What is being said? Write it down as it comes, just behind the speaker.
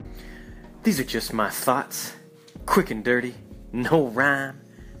These are just my thoughts, quick and dirty, no rhyme,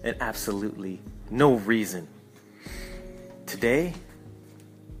 and absolutely no reason. Today,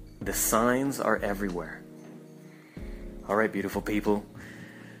 the signs are everywhere. Alright, beautiful people.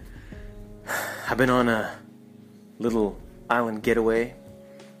 I've been on a little island getaway,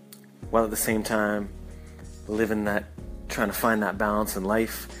 while at the same time trying to find that balance in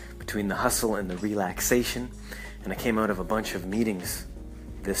life between the hustle and the relaxation. And I came out of a bunch of meetings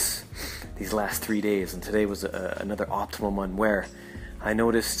these last 3 days, and today was another optimum one where I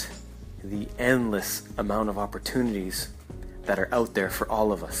noticed the endless amount of opportunities that are out there for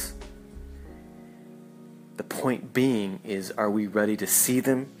all of us. The point being is, are we ready to see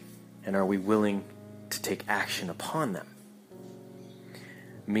them, and are we willing to take action upon them?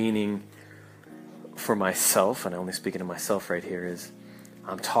 Meaning, for myself, and I'm only speaking to myself right here, is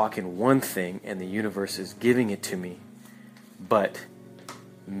I'm talking one thing and the universe is giving it to me, but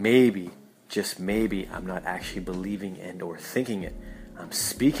maybe, just maybe, I'm not actually believing and or thinking it. I'm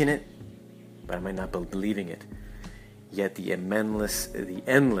speaking it, but I might not be believing it. Yet the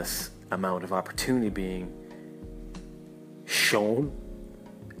endless amount of opportunity being shown,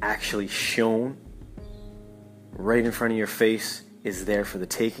 actually shown, right in front of your face is there for the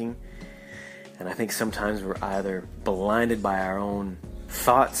taking. And I think sometimes we're either blinded by our own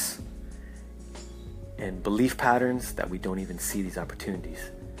thoughts and belief patterns that we don't even see these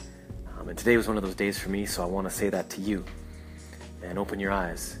opportunities. And today was one of those days for me, so I want to say that to you. And open your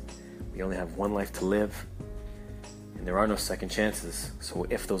eyes. We only have one life to live, and there are no second chances. So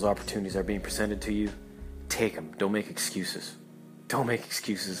if those opportunities are being presented to you, take them. Don't make excuses. Don't make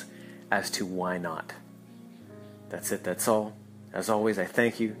excuses as to why not. That's it. That's all. As always, I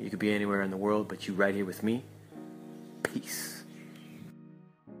thank you. You could be anywhere in the world, but you right here with me. Peace.